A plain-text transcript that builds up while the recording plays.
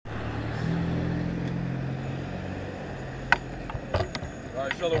All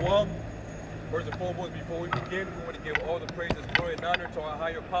right, Shalom. First and foremost, before we begin, we want to give all the praises, glory, and honor to our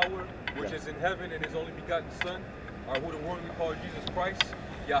higher power, which is in heaven, and His only begotten Son, who the world we call Jesus Christ,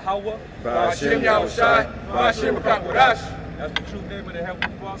 Yahweh. Ba'ashem Yahushai, Ba'ashem B'Kakwadash. That's the true name of the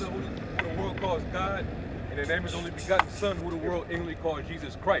Heavenly Father, who the world calls God, and the name of His only begotten Son, who the world inwardly calls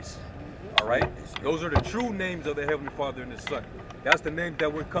Jesus Christ. All right? Those are the true names of the Heavenly Father and His Son. That's the name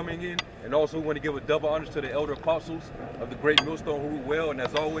that we're coming in, and also we want to give a double honors to the elder apostles of the great millstone who rule well, and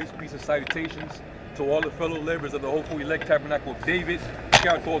as always, peace and salutations to all the fellow laborers of the hopeful elect tabernacle of David,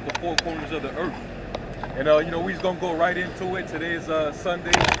 scattered towards the four corners of the earth. And you know, we're just gonna go right into it. Today is Sunday.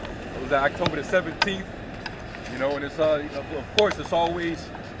 It was October the 17th. You know, and it's of course it's always,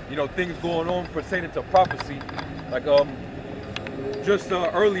 you know, things going on pertaining to prophecy. Like just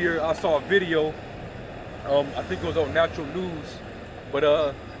earlier I saw a video. I think it was on Natural News.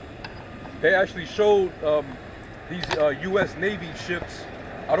 But they actually showed these U.S. Navy ships.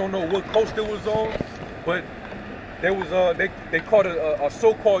 I don't know what coast it was on, but there was they caught a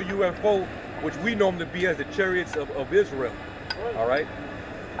so-called UFO, which we know them to be as the chariots of Israel. All right,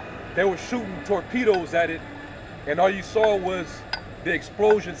 they were shooting torpedoes at it, and all you saw was the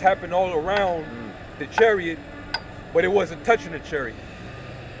explosions happen all around the chariot, but it wasn't touching the chariot.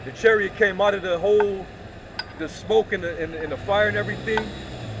 The chariot came out of the hole. The smoke and the fire and everything,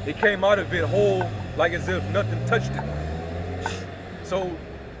 it came out of it whole, like as if nothing touched it. So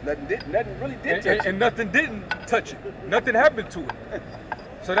nothing really did touch it. And nothing didn't touch it. Nothing happened to it.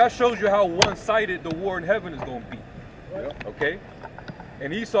 So that shows you how one-sided the war in heaven is going to be. Yep. Okay?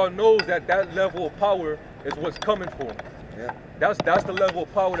 And Esau knows that that level of power is what's coming for him. Yeah. That's the level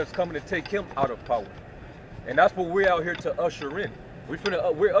of power that's coming to take him out of power. And that's what we're out here to usher in.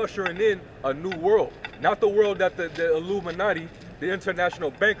 We're ushering in a new world, not the world that the Illuminati, the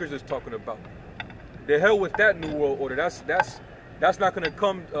international bankers, is talking about. The hell with that new world order. That's not going to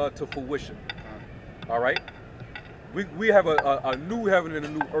come to fruition. All right, we have a new heaven and a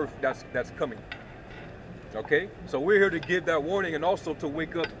new earth that's coming. Okay, so we're here to give that warning and also to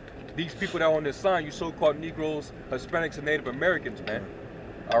wake up these people that are on this sign, you so-called Negroes, Hispanics, and Native Americans, man.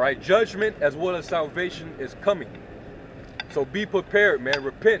 All right, judgment as well as salvation is coming. So be prepared, man.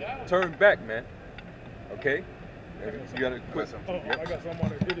 Repent. Turn back, man. Okay? You got to quit something. Yep. I got something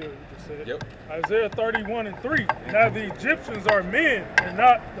on the video you just said. Yep. Isaiah 31:3. Now the Egyptians are men and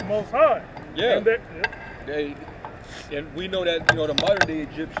not the Most High. Yeah. And and we know that, you know, the modern day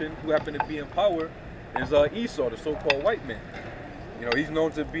Egyptian who happen to be in power is Esau, the so-called white man. You know, he's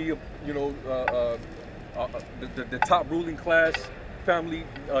known to be, you know, the top ruling class family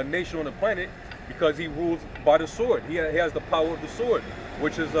nation on the planet, because he rules by the sword. He has the power of the sword,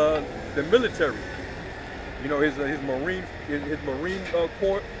 which is the military. You know, his Marine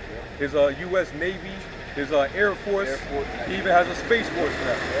Corps, his U.S. Navy, his Air Force. He even has a Space Force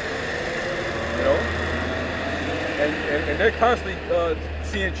now. You know, and they're constantly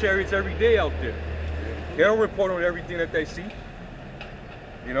seeing chariots every day out there. They don't report on everything that they see.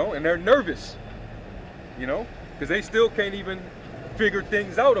 You know, and they're nervous. You know, because they still can't even figure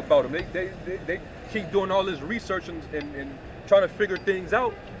things out about them. They keep doing all this research and trying to figure things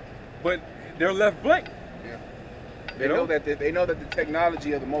out, but they're left blank. Yeah. They know that the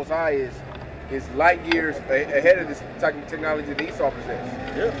technology of the Most High is light years ahead of this technology that Esau possesses.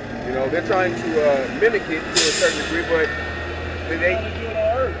 Yeah. You know, they're trying to mimic it to a certain degree, but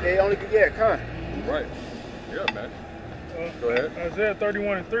they only can, Right. Yeah, man. Go ahead. Isaiah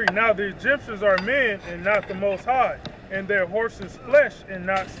 31:3. Now the Egyptians are men and not the Most High, and their horses flesh and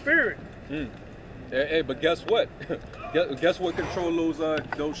not spirit. Hey, but guess what? Guess what control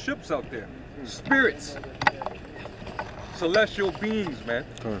those ships out there? Spirits, celestial beings, man.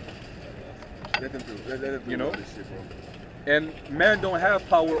 Let them do You know? all this shit, bro. And man don't have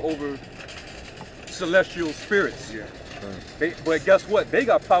power over celestial spirits. Yeah. But guess what? They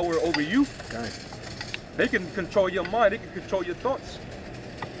got power over you. They can control your mind. They can control your thoughts.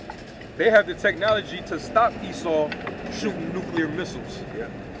 They have the technology to stop Esau shooting nuclear missiles. Yeah.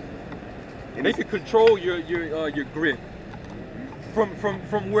 And they can control your grid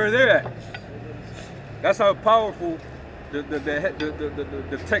from where they're at. That's how powerful the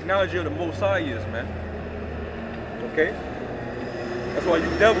technology of the Most High is, man. Okay? That's why you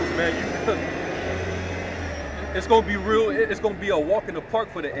devils, man, it's gonna be real. It's gonna be a walk in the park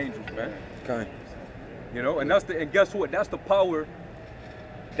for the angels, man. Okay. You know, and guess what? That's the power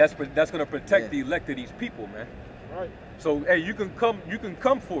that's gonna protect the elect of these people, man. Right. So hey, you can come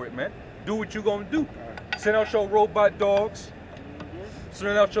for it, man. Do what you're gonna do. Send out your robot dogs.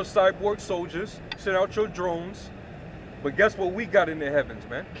 Send out your cyborg soldiers. Send out your drones. But guess what we got in the heavens,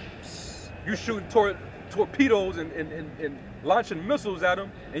 man? You shooting torpedoes and launching missiles at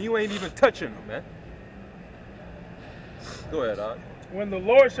them, and you ain't even touching them, man. Go ahead, Odd. When the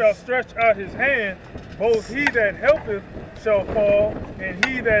Lord shall stretch out his hand, both he that helpeth shall fall, and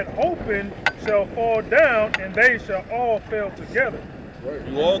he that hoping shall fall down, and they shall all fail together.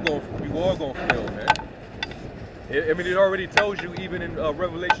 You all gonna fail, man. I mean, it already tells you, even in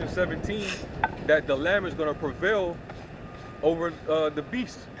Revelation 17, that the Lamb is gonna prevail over the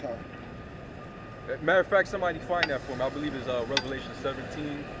beast. Matter of fact, somebody find that for me. I believe it's Revelation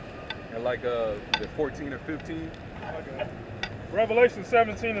 17 and like 14 or 15. Okay. Revelation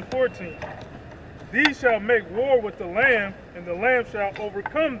 17 and 14. These shall make war with the Lamb, and the Lamb shall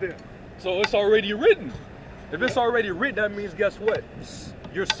overcome them. So it's already written. If it's already written, that means, guess what?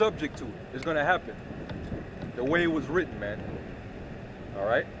 You're subject to it. It's going to happen. The way it was written, man. All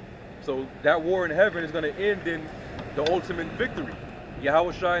right? So that war in heaven is going to end in the ultimate victory.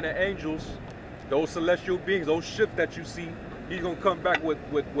 Yahweh Shai and the angels, those celestial beings, those ships that you see, he's going to come back with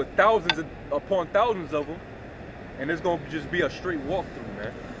thousands upon thousands of them. And it's going to just be a straight walkthrough,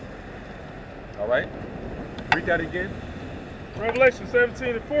 man. All right? Read that again. Revelation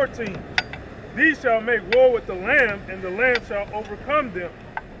 17 and 14. These shall make war with the Lamb, and the Lamb shall overcome them.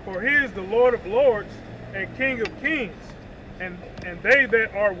 For he is the Lord of lords and King of kings. And they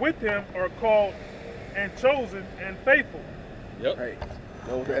that are with him are called and chosen and faithful. Yep. Hey,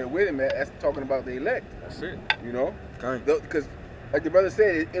 those that are with him, that's talking about the elect. That's it. You know? Okay. Because, like the brother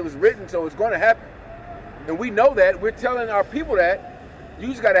said, it was written, so it's going to happen. And we know that. We're telling our people that. You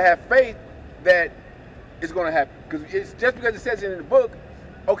just got to have faith that it's going to happen. Because it's just because it says it in the book,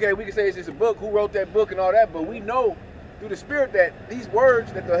 okay, we can say it's just a book, who wrote that book and all that, but we know through the Spirit that these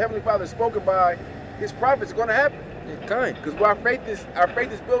words that the Heavenly Father has spoken by his prophets are going to happen. Okay. Because our faith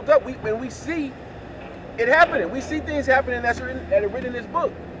is built up. When we see it happening, we see things happening that are written in this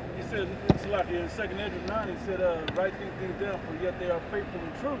book. He said, it's like in 2nd Ezra 9, he said, write these things down, for yet they are faithful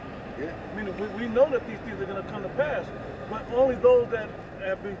and true. Yeah. Meaning we know that these things are going to come to pass, but only those that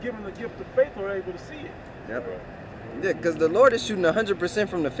have been given the gift of faith are able to see it. Yep. Yeah, because the Lord is shooting 100%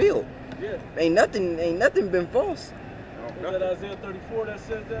 from the field. Yeah. Ain't nothing been false. Is that Isaiah 34 that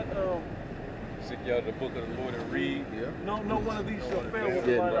says that? Seek you out the book of the Lord and read. Yeah. No one of these shall fail with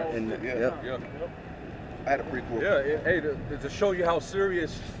the Yeah, light out. and- Yeah. Yeah. I had a prequel. Yeah, hey, to show you how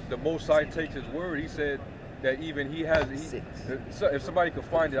serious the Most High takes his word, he said that even he has, if somebody could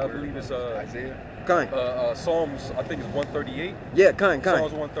find it, I believe it's Isaiah. Psalms, I think it's 138. Yeah, kind.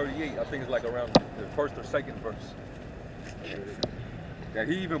 Psalms 138, I think it's like around the first or second verse. That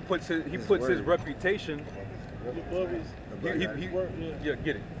he even puts his reputation. Yeah,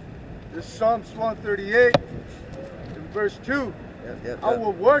 get it. This is Psalms 138, in verse 2. I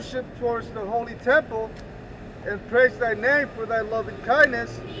will worship towards the holy temple and praise thy name for thy loving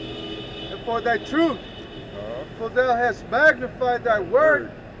kindness and for thy truth. For thou hast magnified thy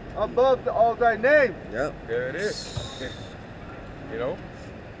word above all thy name. Yep. There it is. You know?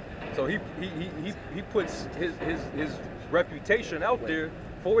 So he puts his reputation out there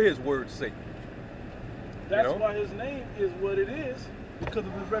for his word's sake. That's You know? why his name is what it is, because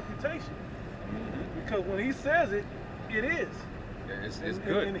of his reputation. Because when he says it, it is. Yeah, it's And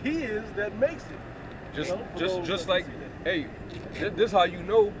good. he is that makes it. Just like, hey, this how you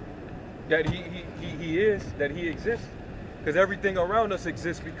know that he exists, because everything around us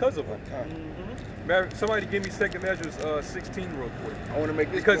exists because of him. Somebody give me 2nd Ezra 16 real quick. I want to make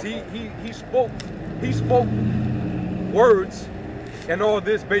this Because he spoke words, and all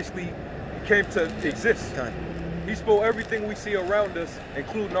this basically came to exist. Okay. He spoke everything we see around us,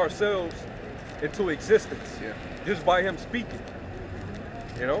 including ourselves, into existence. Yeah. Just by him speaking.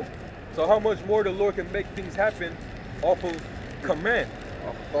 You know? So how much more the Lord can make things happen off of command,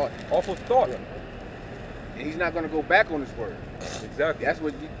 off of thought. off of thought. Yeah. And he's not going to go back on his word. Exactly. That's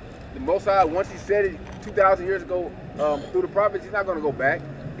what the Most High, once he said it 2,000 years ago through the prophets, he's not going to go back.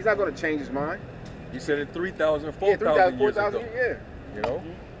 He's not going to change his mind. He said it 3,000, 4,000 4,000 years ago. years, You know?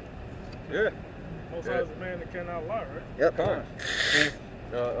 Yeah. Most High is a man that cannot lie, right? Yep. Con.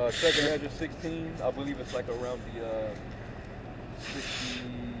 2nd Ezra 16, I believe it's like around the 60.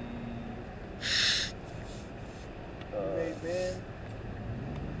 Amen.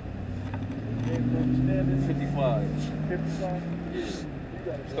 55. 55.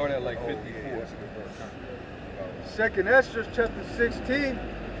 Yeah. Start at like 54. 2nd Ezra chapter 16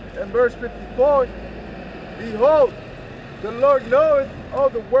 and verse 54. Behold, the Lord knoweth all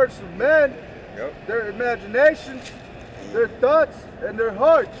the works of men, Yep. their imaginations, their thoughts, and their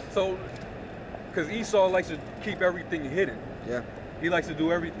hearts. So, because Esau likes to keep everything hidden. Yeah. He likes to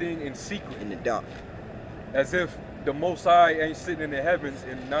do everything in secret. In the dark. As if the Most High ain't sitting in the heavens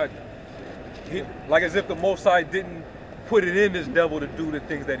and not like as if the Most High didn't put it in this devil to do the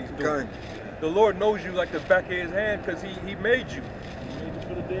things that he's doing. The Lord knows you like the back of his hand because he made you.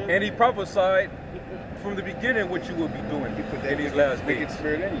 And he prophesied from the beginning what you would be doing in these last days.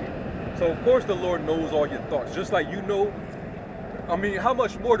 Spirit in you. So of course the Lord knows all your thoughts. Just like you know, I mean, how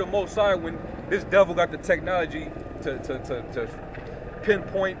much more the Most High when this devil got the technology to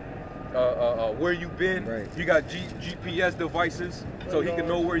pinpoint where you've been. Right. You got GPS devices so he can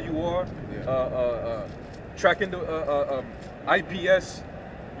know where you are. Yeah. Tracking the IPS,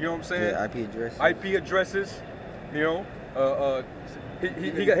 you know what I'm saying? Yeah, IP address. IP addresses, you know.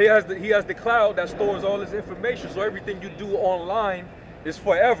 He has the cloud that stores all his information, so everything you do online is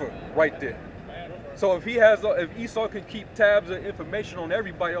forever right there. So if Esau can keep tabs of information on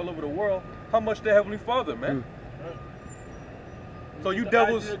everybody all over the world, how much the Heavenly Father, man? So you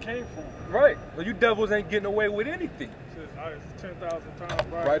devils, right? So you devils ain't getting away with anything. It's 10,000 times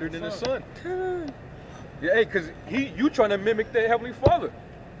brighter than the sun. Yeah, hey, cause you trying to mimic the Heavenly Father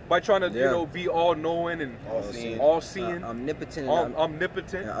by trying to you know be all knowing and all seeing, omnipotent,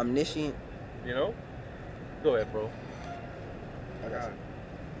 omnipotent, omniscient. You know. Go ahead, bro. I got it.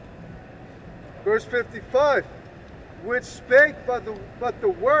 Verse 55, which spake but the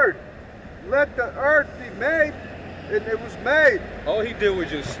word, let the earth be made, and it was made. All he did was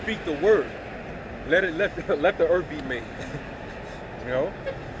just speak the word. Let the earth be made. You know,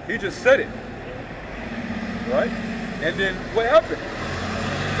 he just said it, right? And then what happened?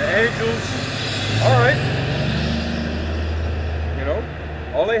 The angels, all right. You know,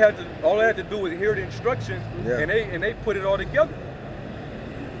 all they had to do was hear the instruction, and they put it all together.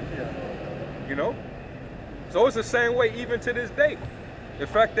 You know, so it's the same way even to this day. The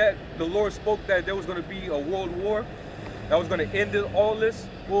fact that the Lord spoke that there was going to be a world war that was going to end all this.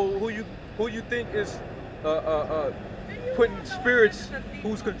 Well, who you think is putting spirits,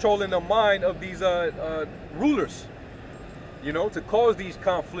 who's controlling the mind of these rulers, you know, to cause these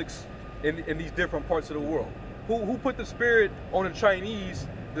conflicts in these different parts of the world? Who put the spirit on the Chinese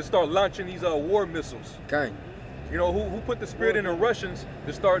to start launching these war missiles? Okay. You know, who put the spirit in the Russians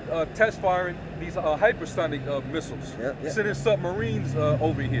to start test firing these hypersonic missiles? Sending submarines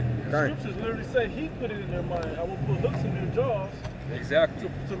over here. The scriptures literally say he put it in their mind. I will put hooks in their jaws. Exactly.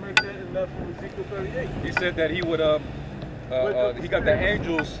 To make that, and that's from Ezekiel 38. He said that he would, he got the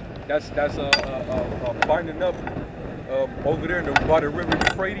angels that's binding up over there by the river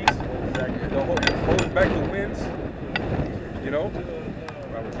Euphrates, holding back the winds, you know?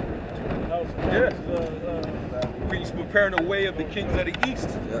 He's preparing the way of the kings of the east.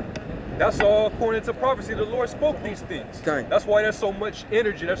 That's all according to prophecy. The Lord spoke these things. That's why there's so much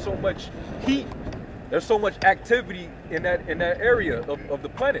energy, there's so much heat, there's so much activity in that area of the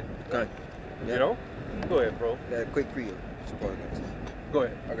planet. You know? Go ahead, bro. Quick read. Go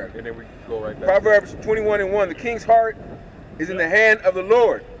ahead. Okay. And then we go right back. Proverbs 21:1. The king's heart is in the hand of the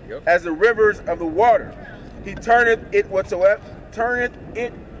Lord, as the rivers of the water. He turneth it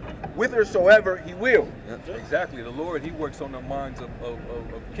whithersoever he will. Exactly. The Lord, he works on the minds of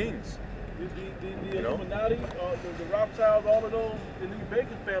kings. The Illuminati, the Rothschilds, all of those, the new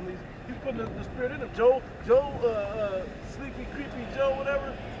Bacon families, he's putting the spirit in them. Joe, sleepy, creepy Joe,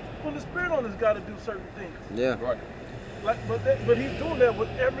 whatever, putting the spirit on this guy to do certain things. Yeah. Right. Like, but he's doing that with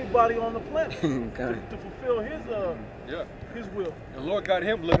everybody on the planet to fulfill his will. The Lord got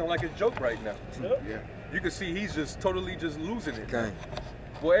him looking like a joke right now. Yeah. You can see he's just totally losing it.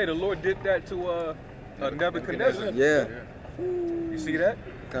 Well, hey, the Lord did that to Nebuchadnezzar. Yeah. You see that?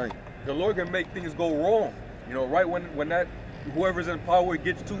 The Lord can make things go wrong. You know, right when that whoever's in power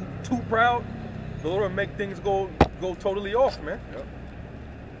gets too proud, the Lord will make things go totally off, man.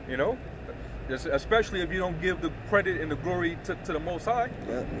 You know, especially if you don't give the credit and the glory to the Most High.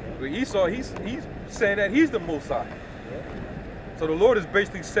 But Esau, he's saying that he's the Most High. So the Lord is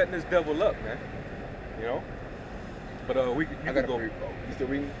basically setting this devil up, man. You know. But you can go. You still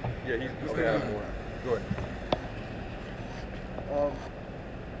reading? Yeah, he's still reading more. Go ahead.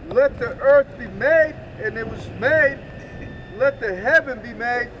 Let the earth be made, and it was made. Let the heaven be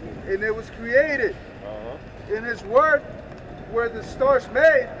made, and it was created. In his word were the stars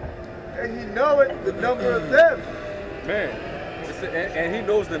made, and he knoweth the number of them. Man, and he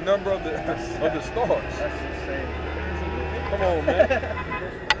knows the number of the stars. That's insane. Come on, man.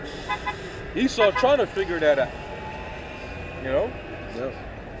 Esau trying to figure that out. You know?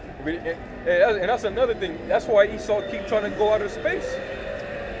 And that's another thing. That's why Esau keep trying to go out of space.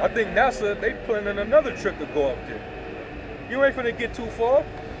 I think NASA, they planning another trip to go up there. You ain't finna get too far.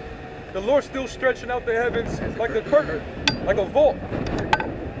 The Lord's still stretching out the heavens like a curtain, like a vault.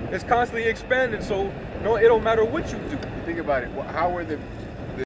 It's constantly expanding, so no, it don't matter what you do. Think about it. How were the